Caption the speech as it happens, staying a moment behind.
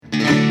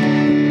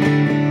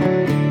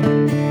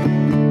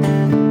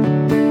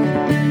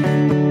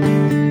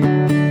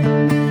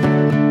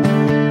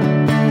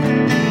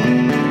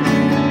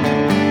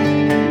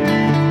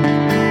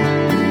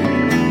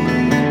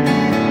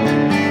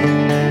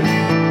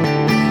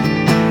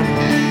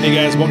Hey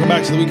guys, welcome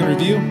back to the Weekend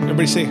Review.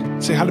 Everybody say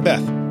hi to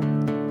Beth.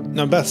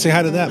 No, Beth, say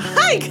hi to them.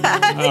 Hi,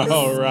 guys.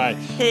 All right.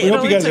 Hey, it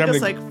only took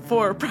us like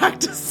 4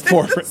 practices.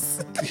 4.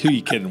 Who are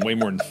you kidding? Way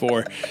more than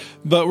 4.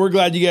 But we're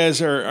glad you guys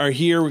are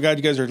here. We're glad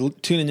you guys are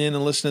tuning in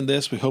and listening to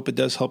this. We hope it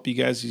does help you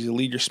guys as you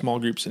lead your small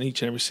groups in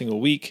each and every single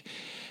week.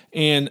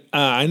 And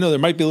I know there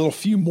might be a little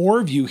few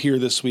more of you here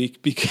this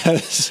week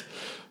because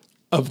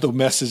of the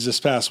message this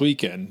past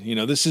weekend. You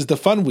know, this is the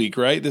fun week,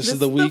 right? This is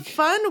the week. The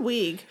fun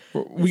week.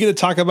 We get to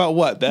talk about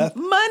what, Beth?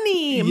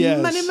 Money. Yes.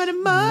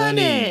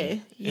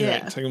 Money.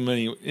 Yeah. Right, talking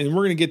money. And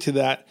we're going to get to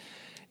that.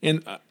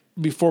 And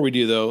before we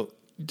do, though,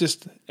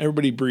 just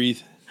everybody breathe.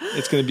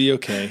 It's going to be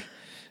okay.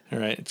 All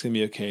right. It's going to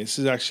be okay. This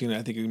is actually,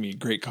 I think, going to be a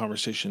great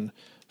conversation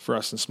for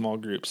us in small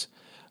groups.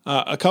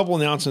 A couple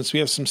announcements. We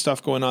have some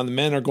stuff going on. The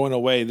men are going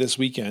away this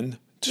weekend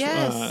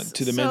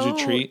to the men's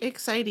retreat.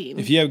 Exciting.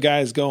 If you have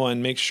guys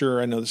going, make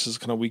sure, I know this is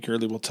kind of a week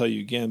early, we'll tell you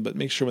again, but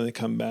make sure when they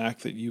come back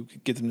that you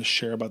get them to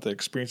share about their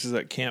experiences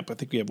at camp. I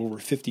think we have over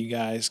 50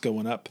 guys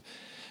going up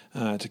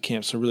to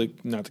camp. So really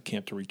not to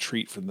camp, to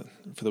retreat for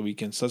the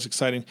weekend. So that's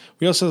exciting.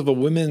 We also have a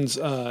women's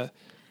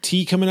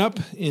tea coming up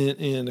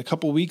in a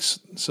couple weeks.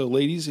 So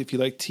ladies, if you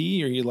like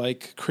tea or you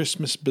like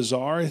Christmas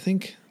Bazaar, I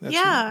think.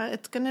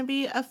 It's going to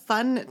be a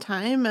fun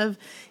time of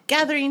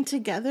gathering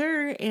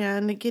together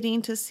and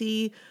getting to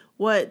see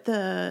what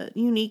the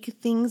unique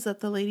things that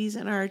the ladies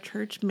in our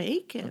church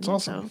make. And that's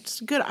awesome. So it's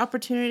a good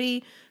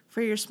opportunity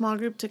for your small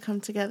group to come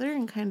together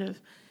and kind of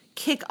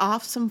kick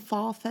off some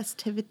fall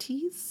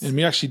festivities. And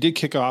we actually did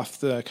kick off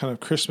the kind of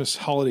Christmas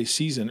holiday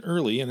season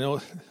early. I know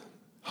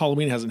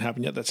Halloween hasn't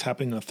happened yet. That's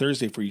happening on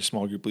Thursday for you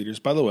small group leaders.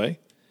 By the way,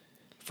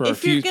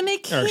 if you're going to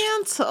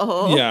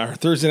cancel. Our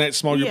Thursday night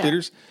small group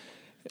leaders,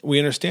 we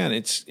understand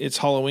it's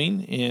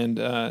Halloween. And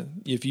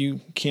if you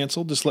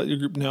cancel, just let your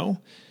group know.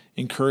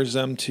 Encourage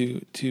them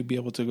to be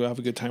able to go have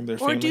a good time with their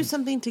family. Or do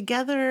something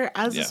together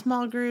as a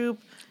small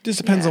group. Just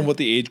depends on what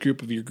the age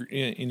group of your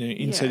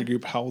inside your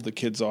group, how old the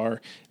kids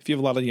are. If you have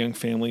a lot of young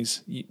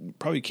families, you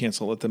probably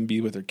cancel. Let them be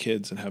with their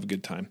kids and have a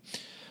good time.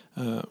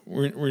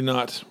 We're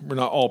not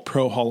all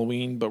pro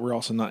Halloween, but we're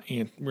also not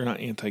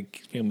anti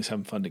families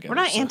having fun together.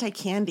 We're not anti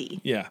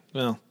candy. Yeah,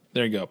 well,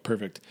 there you go,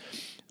 perfect.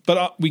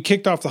 But we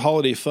kicked off the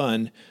holiday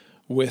fun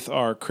with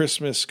our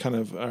Christmas kind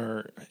of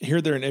our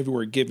here, there, and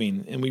everywhere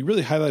giving. And we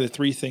really highlighted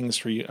 3 things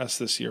for us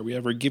this year. We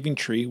have our giving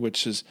tree,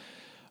 which is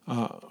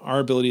our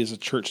ability as a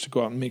church to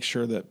go out and make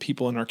sure that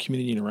people in our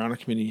community and around our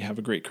community have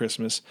a great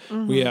Christmas.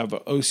 Mm-hmm. We have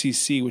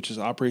OCC, which is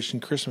Operation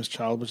Christmas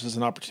Child, which is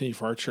an opportunity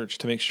for our church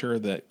to make sure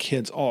that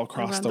kids all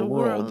across the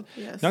world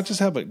not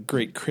just have a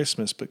great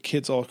Christmas, but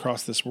kids all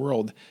across this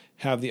world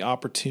have the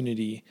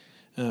opportunity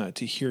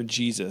to hear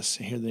Jesus,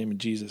 hear the name of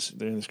Jesus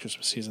during this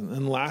Christmas season.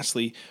 And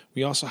lastly,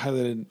 we also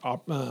highlighted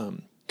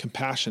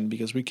compassion,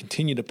 because we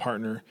continue to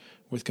partner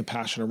with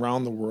Compassion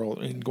around the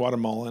world, in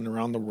Guatemala and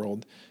around the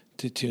world,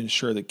 to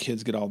ensure that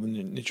kids get all the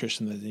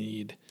nutrition that they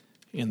need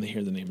and they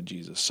hear the name of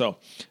Jesus. So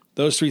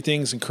those 3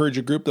 things, encourage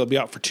your group. They'll be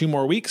out for 2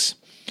 more weeks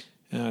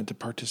to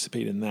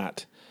participate in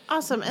that.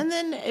 Awesome. And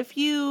then if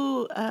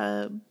you,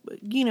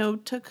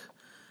 took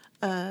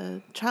a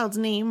child's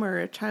name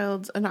or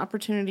an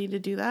opportunity to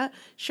do that,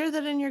 share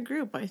that in your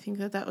group. I think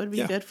that would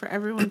be good for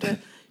everyone to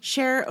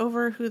share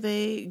over who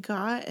they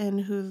got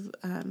and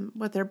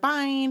what they're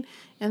buying,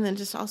 and then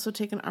just also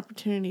take an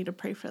opportunity to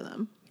pray for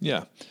them.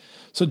 Yeah.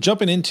 So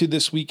jumping into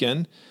this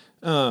weekend,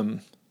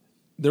 there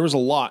was a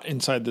lot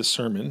inside this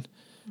sermon,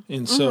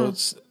 and so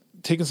it's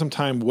taking some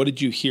time. What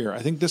did you hear? I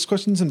think this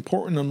question is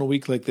important on a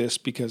week like this,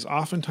 because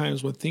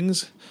oftentimes when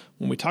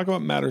we talk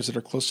about matters that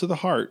are close to the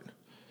heart,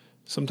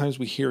 sometimes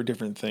we hear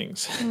different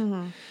things.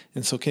 Mm-hmm.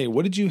 And so, okay,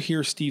 what did you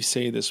hear Steve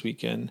say this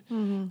weekend?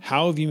 Mm-hmm.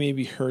 How have you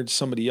maybe heard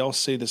somebody else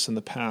say this in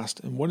the past?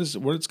 And what is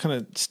kind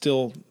of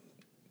still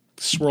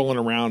swirling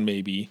around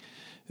maybe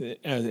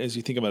as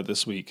you think about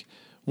this week?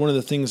 One of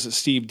the things that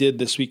Steve did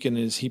this weekend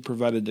is he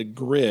provided a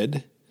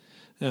grid,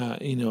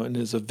 and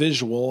as a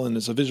visual,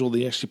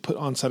 they actually put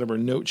on side of our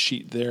note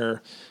sheet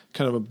there,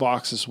 kind of a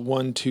box is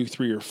 1, 2,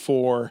 3, or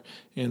 4,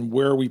 and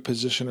where we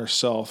position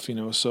ourselves,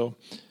 so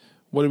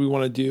what do we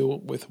want to do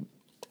with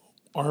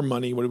our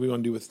money? What do we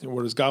want to do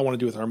what does God want to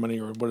do with our money,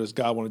 or what does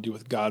God want to do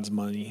with God's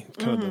money?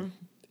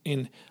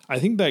 And I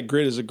think that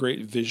grid is a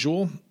great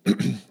visual.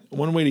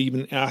 One way to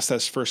even ask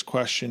that first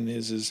question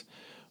is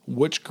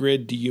which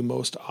grid do you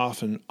most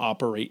often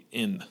operate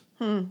in?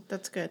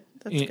 That's good.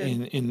 Good.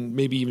 And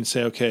maybe even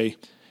say, okay,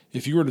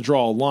 if you were to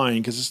draw a line,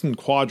 because it's in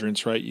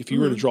quadrants, right? If you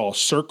were to draw a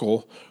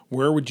circle,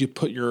 where would you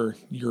put your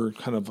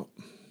kind of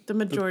the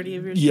majority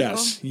of your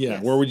yes.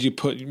 Where would you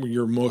put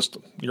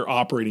your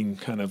operating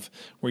kind of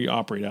where you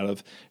operate out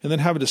of, and then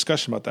have a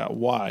discussion about that.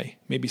 Why?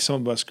 Maybe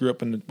some of us grew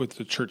up with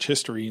the church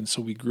history, and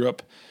so we grew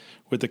up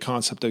with the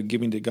concept of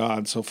giving to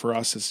God. So for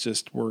us, it's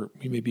just we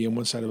may be on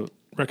one side of it,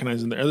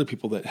 recognizing there are other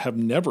people that have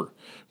never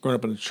grown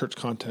up in a church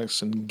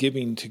context, and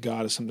giving to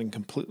God is something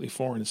completely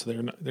foreign. So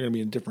they're going to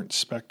be a different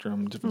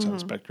spectrum, different side of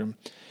the spectrum.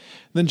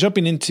 And then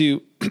jumping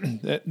into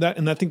that,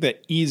 and I think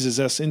that eases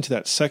us into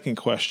that second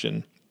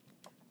question.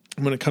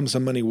 When it comes to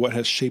money, what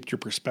has shaped your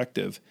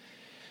perspective?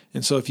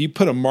 And so if you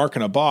put a mark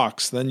in a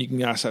box, then you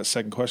can ask that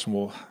second question,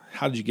 well,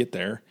 how did you get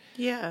there?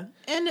 Yeah.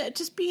 And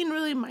just being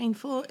really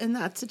mindful in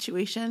that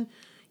situation.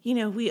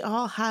 We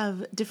all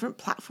have different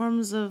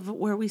platforms of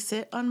where we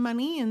sit on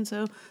money. And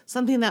so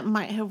something that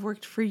might have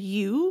worked for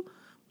you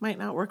might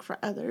not work for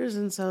others.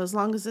 And so as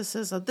long as this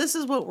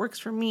is what works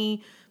for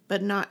me,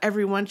 but not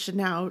everyone should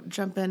now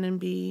jump in and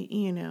be,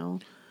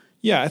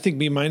 Yeah, I think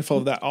be mindful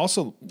of that.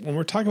 Also, when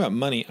we're talking about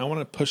money, I want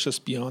to push us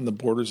beyond the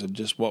borders of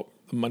just what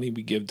the money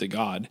we give to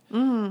God.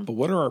 Mm-hmm. But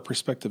what are our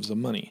perspectives of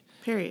money?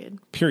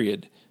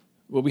 Period.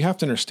 What we have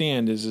to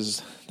understand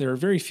is there are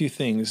very few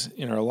things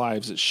in our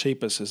lives that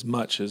shape us as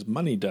much as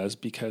money does,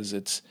 because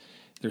it's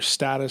there's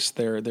status,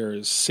 there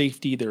is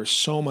safety, there's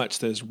so much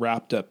that is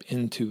wrapped up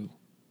into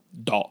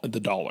the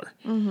dollar.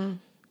 Mm-hmm.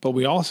 But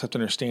we also have to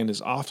understand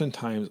is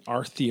oftentimes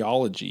our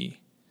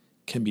theology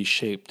can be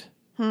shaped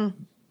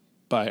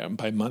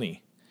by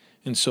money.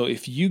 And so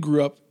if you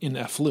grew up in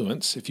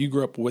affluence, if you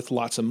grew up with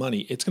lots of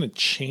money, it's going to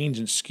change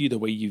and skew the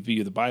way you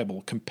view the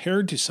Bible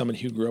compared to someone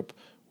who grew up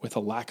with a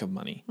lack of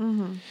money.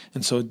 Mm-hmm.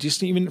 And so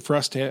just even for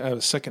us to have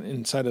a second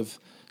inside of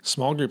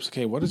small groups,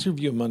 okay, what is your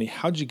view of money?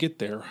 How'd you get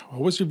there?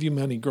 What was your view of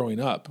money growing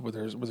up? Was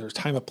there a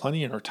time of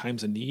plenty and or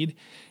times of need?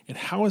 And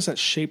how has that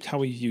shaped how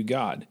we view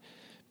God?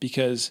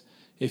 Because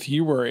if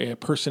you were a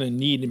person in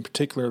need, and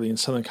particularly in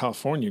Southern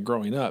California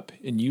growing up,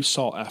 and you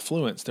saw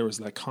affluence, there was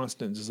that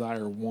constant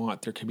desire,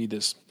 want. There could be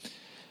this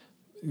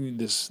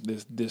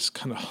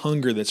kind of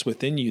hunger that's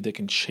within you that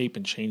can shape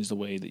and change the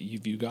way that you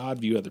view God,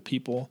 view other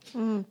people.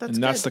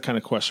 That's the kind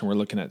of question we're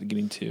looking at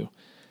getting to.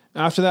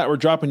 After that, we're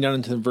dropping down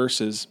into the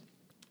verses.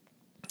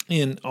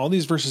 And all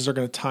these verses are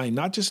going to tie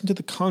not just into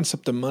the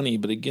concept of money,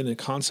 but again, the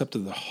concept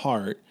of the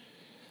heart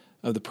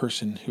of the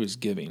person who is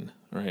giving,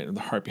 right? Or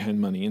the heart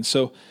behind money. And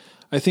so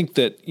I think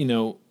that,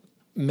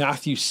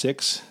 Matthew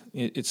 6,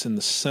 it's in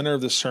the center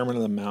of the Sermon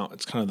on the Mount.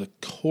 It's kind of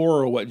the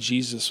core of what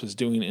Jesus was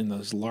doing in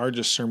the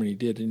largest sermon he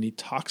did. And he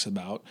talks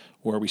about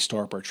where we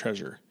store up our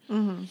treasure.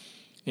 Mm-hmm.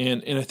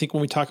 And I think when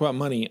we talk about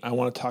money, I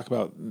want to talk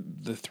about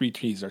the 3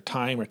 T's: our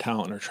time, our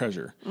talent, and our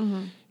treasure.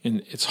 Mm-hmm.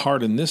 And it's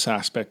hard in this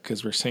aspect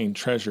because we're saying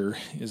treasure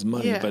is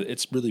money, but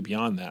it's really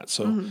beyond that.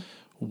 So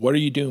what are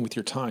you doing with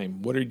your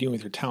time? What are you doing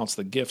with your talents,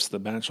 the gifts, the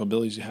natural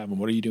abilities you have? And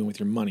what are you doing with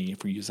your money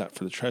if we use that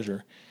for the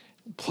treasure?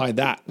 Apply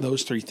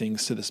those 3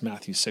 things to this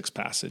Matthew 6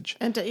 passage.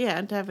 And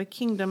to have a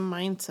kingdom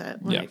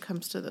mindset when it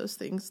comes to those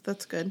things.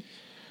 That's good.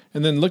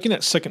 And then looking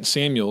at 2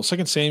 Samuel.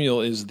 2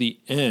 Samuel is the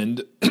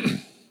end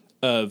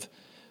of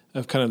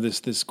kind of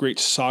this great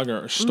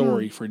saga or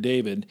story for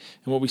David.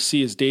 And what we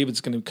see is David's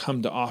going to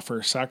come to offer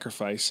a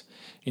sacrifice.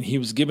 And he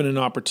was given an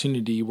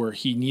opportunity where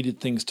he needed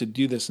things to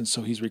do this. And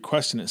so he's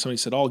requesting it. Somebody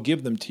said, I'll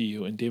give them to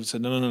you. And David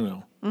said,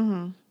 no.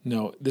 Mm-hmm.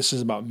 No, this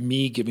is about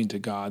me giving to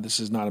God. This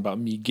is not about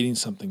me getting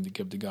something to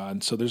give to God.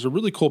 And so there's a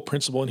really cool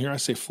principle in here. I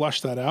say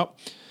flesh that out.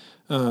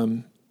 I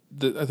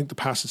think the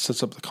passage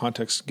sets up the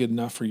context good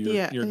enough for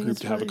your group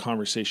to have a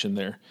conversation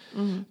there.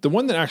 Mm-hmm. The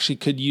one that actually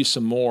could use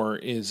some more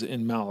is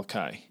in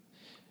Malachi.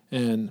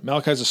 And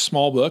Malachi is a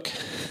small book,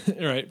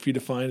 right, for you to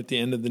find at the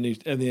end of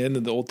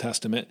the Old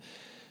Testament.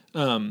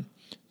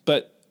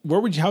 But how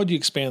would you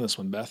expand this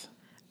one, Beth?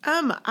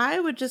 I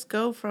would just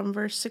go from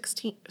verse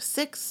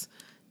 6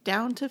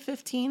 down to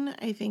 15.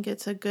 I think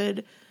it's a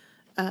good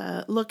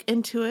look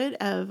into it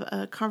of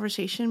a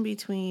conversation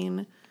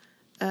between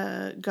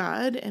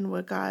God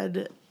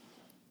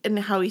and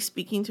how he's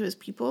speaking to his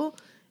people.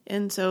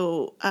 And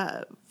so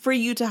for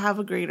you to have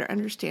a greater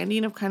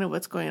understanding of kind of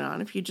what's going on,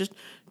 if you just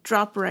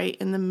drop right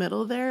in the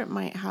middle there, it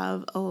might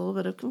have a little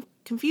bit of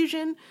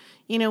confusion.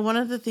 One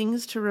of the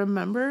things to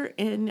remember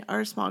in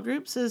our small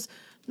groups is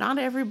not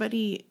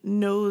everybody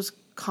knows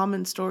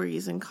common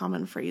stories and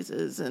common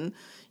phrases and,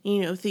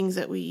 things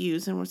that we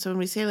use. And so when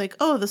we say like,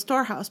 oh, the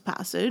storehouse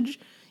passage,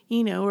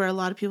 where a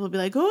lot of people will be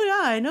like, oh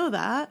yeah, I know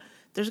that.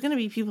 There's going to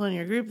be people in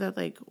your group that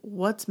like,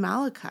 what's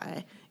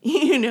Malachi?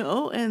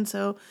 And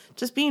so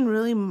just being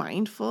really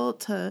mindful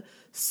to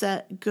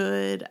set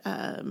good,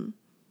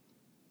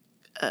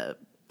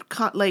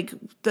 like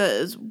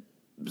the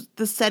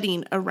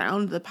setting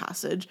around the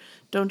passage.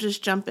 Don't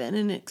just jump in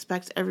and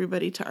expect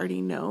everybody to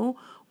already know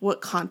what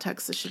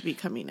context this should be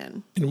coming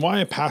in. And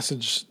why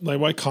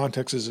why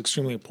context is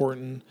extremely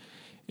important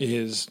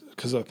is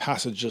because of a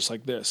passage just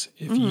like this.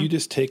 If you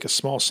just take a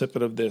small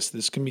snippet of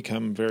this can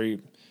become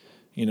very,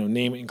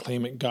 name it and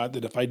claim it, God,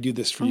 that if I do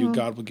this for you,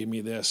 God will give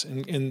me this.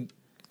 And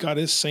God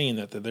is saying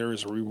that there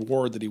is a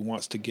reward that he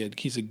wants to give.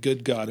 He's a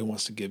good God who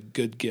wants to give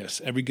good gifts.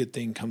 Every good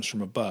thing comes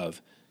from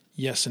above.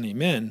 Yes and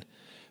amen.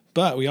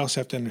 But we also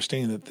have to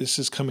understand that this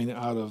is coming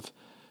out of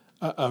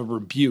a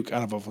rebuke,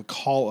 out of a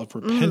call of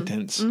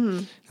repentance.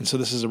 Mm-hmm. And so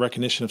this is a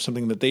recognition of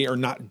something that they are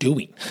not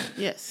doing.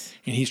 Yes.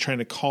 And he's trying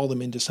to call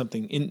them into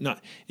something,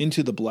 not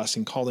into the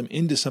blessing, call them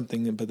into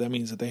something, but that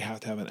means that they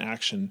have to have an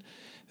action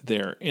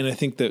there. And I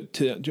think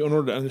that in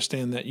order to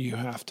understand that, you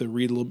have to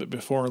read a little bit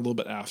before and a little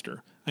bit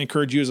after. I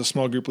encourage you as a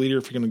small group leader,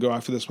 if you're going to go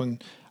after this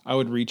one, I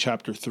would read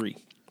chapter 3.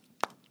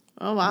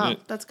 Oh, wow.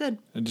 That's good.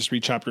 And just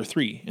read chapter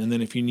 3. And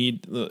then if you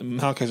need,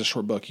 Malachi's a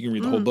short book. You can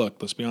read the whole book,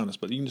 let's be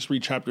honest. But you can just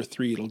read chapter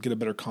 3. It'll get a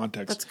better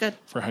context. That's good.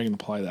 For how you can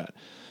apply that.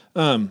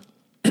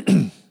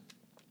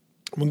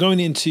 We're going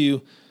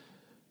into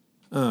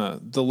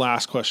the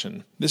last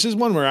question. This is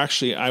one where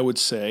actually I would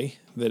say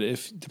that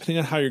if, depending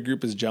on how your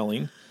group is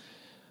gelling,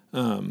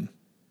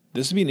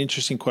 this would be an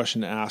interesting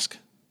question to ask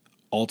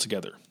all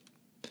together.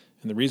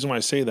 And the reason why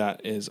I say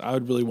that is I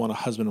would really want a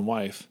husband and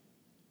wife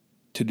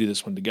to do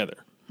this one together.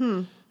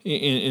 And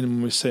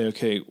when we say,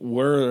 okay,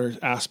 where are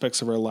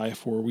aspects of our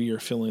life where we are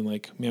feeling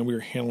like, man, we are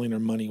handling our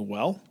money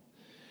well?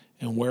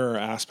 And where are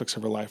aspects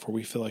of our life where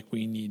we feel like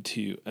we need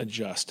to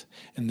adjust?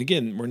 And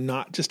again, we're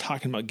not just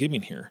talking about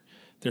giving here.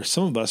 There's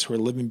some of us who are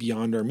living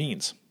beyond our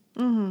means.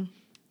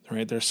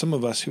 Right? There's some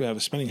of us who have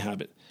a spending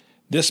habit.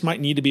 This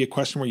might need to be a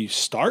question where you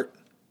start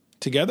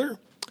together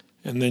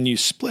and then you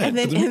split. And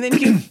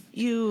then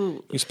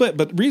you split.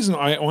 But the reason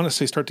I want to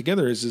say start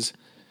together is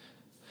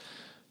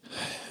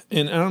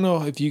and I don't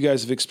know if you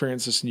guys have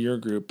experienced this in your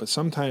group, but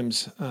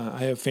sometimes I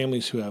have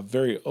families who have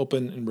very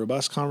open and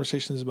robust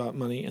conversations about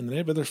money, and then I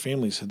have other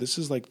families who this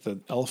is like the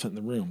elephant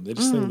in the room. They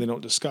just think they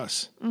don't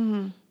discuss.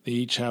 They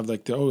each have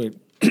like we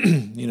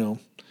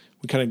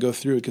kind of go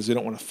through it because they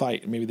don't want to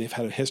fight. Maybe they've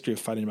had a history of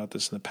fighting about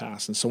this in the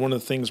past. And so one of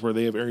the things where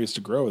they have areas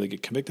to grow, they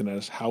get convicted at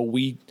is how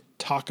we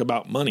talk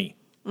about money.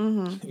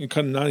 Kind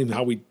of not even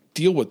how we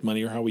deal with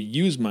money or how we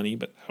use money,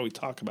 but how we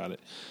talk about it.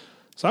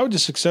 So I would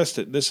just suggest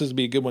that this would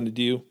be a good one to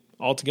do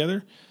all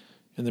together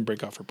and then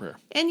break off for prayer.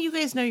 And you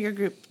guys know your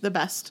group the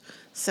best.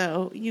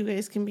 So you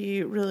guys can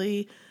be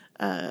really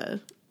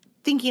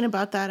thinking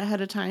about that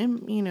ahead of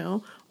time.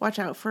 Watch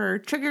out for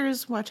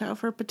triggers, watch out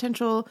for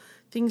potential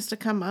things to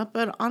come up.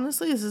 But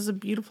honestly, this is a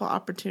beautiful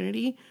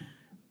opportunity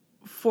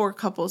for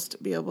couples to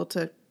be able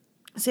to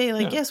say,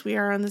 yes, we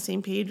are on the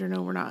same page, or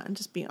no, we're not, and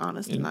just be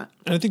honest in that.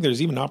 And I think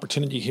there's even an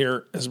opportunity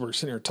here, as we're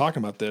sitting here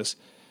talking about this,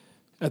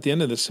 at the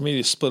end of this,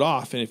 maybe to split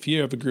off. And if you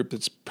have a group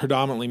that's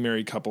predominantly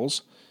married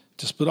couples,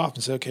 to split off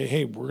and say, okay,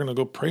 hey, we're going to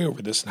go pray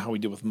over this and how we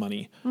deal with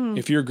money.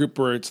 If you're a group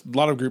where a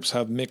lot of groups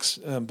have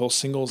mixed, both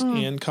singles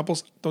and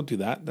couples, don't do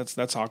that.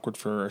 That's awkward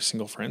for our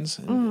single friends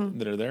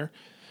that are there.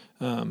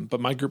 But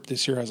my group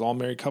this year has all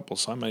married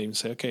couples. So I might even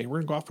say, okay, we're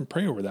going to go off and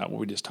pray over that, what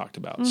we just talked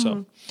about.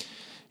 So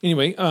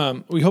anyway,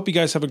 we hope you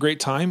guys have a great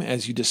time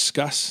as you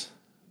discuss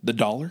the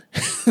dollar.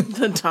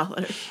 The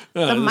dollar.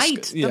 The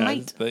might.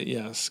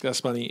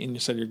 Discuss money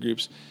inside your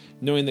groups,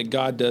 knowing that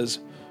God does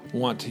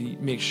want to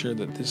make sure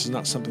that this is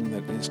not something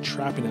that is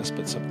trapping us,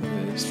 but something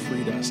that has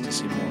freed us to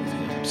see more of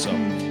Him. So,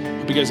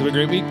 hope you guys have a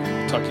great week.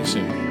 Talk to you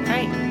soon. All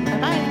right.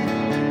 Bye-bye.